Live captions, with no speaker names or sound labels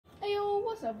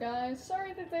What's up, guys?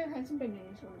 Sorry that there hasn't been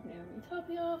any sort of new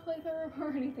Utopia playthrough or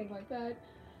anything like that,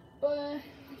 but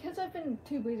because I've been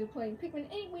too busy playing Pikmin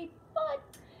anyway, but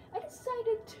I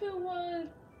decided to,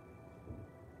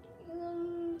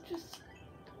 just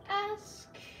ask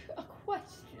a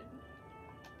question.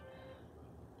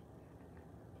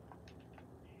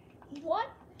 What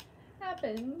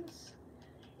happens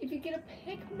if you get a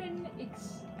Pikmin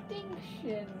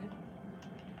extinction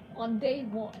on day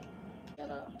 1? Shut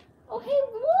up. Oh, hey,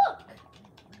 look!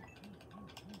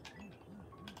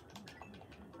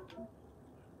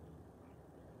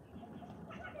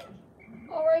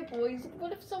 Alright, boys,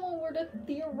 what if someone were to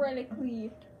theoretically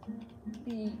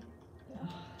be...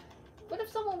 What if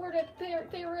someone were to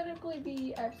theoretically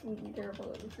be absolutely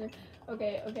terrible at this?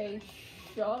 Okay,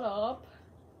 shut up.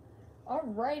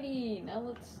 Alrighty, now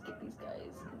let's get these guys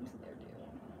into their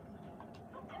deal.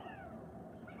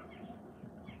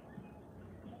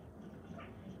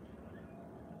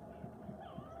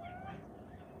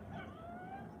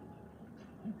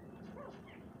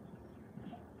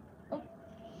 Oh.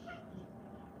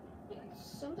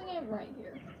 Something ain't right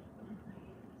here.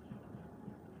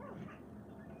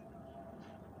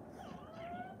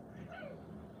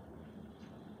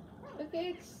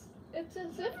 Okay, it's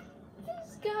as if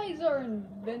these guys are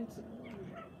invincible.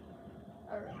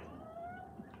 Alright.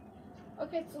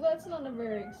 Okay, so that's not a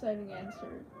very exciting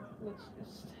answer. Let's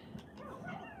just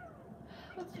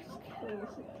kill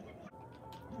this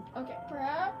guy. Okay,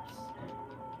 perhaps.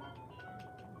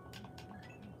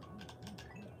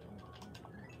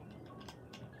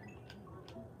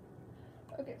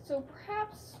 Okay, so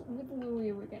perhaps with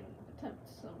Louie we can attempt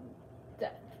some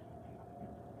death.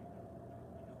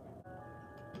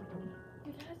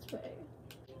 That's way.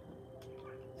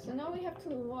 So now we have to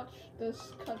watch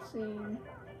this cutscene.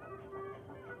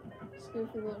 This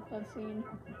goofy little cutscene.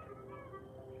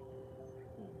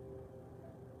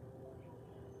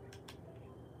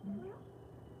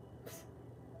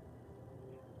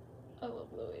 I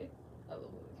love Louie. I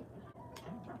love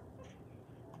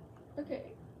Louie.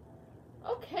 Okay.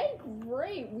 Okay,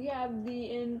 great. We have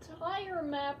the entire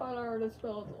map at our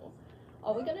disposal.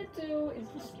 All we gotta do is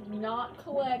just not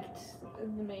collect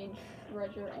the main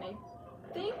treasure, and I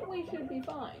think we should be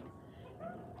fine.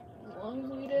 As long as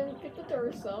we didn't get the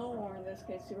Duracell, or in this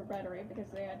case Super Battery, because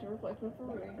they had to replace it for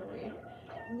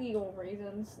legal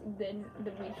reasons, then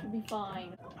we should be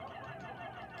fine.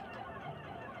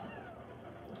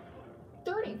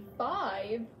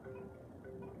 35?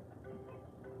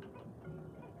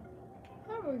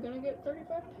 How are we gonna get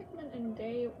 35 Pikmin in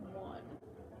day 1?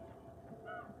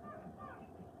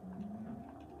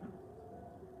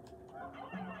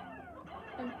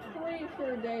 I'm pretty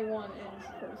sure day 1 is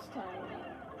the first time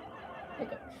we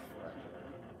pick up treasure.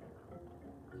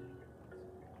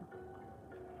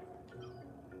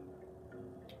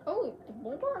 Oh, the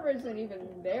bull barber isn't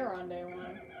even there on day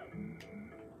 1.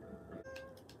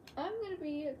 I'm gonna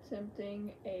be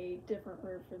attempting a different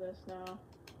route for this now.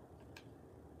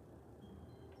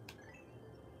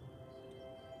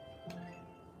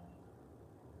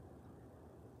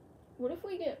 What if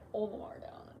we get Olimar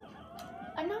down?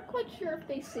 I'm not quite sure if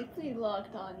they safely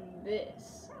locked on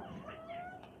this.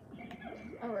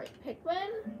 Alright,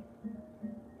 Pikmin.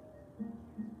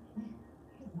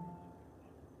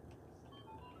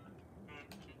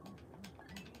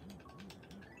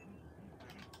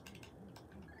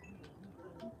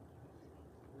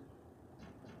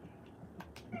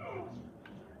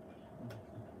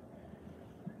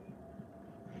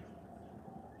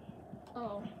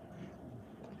 Oh.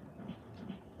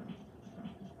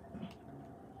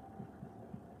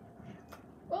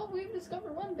 Well, we've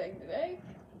discovered one thing today.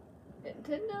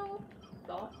 Nintendo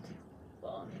thought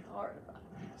long and hard about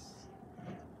this.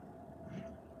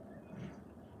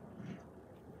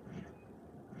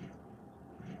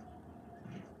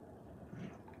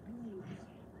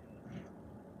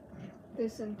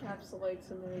 This encapsulates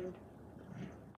a mood.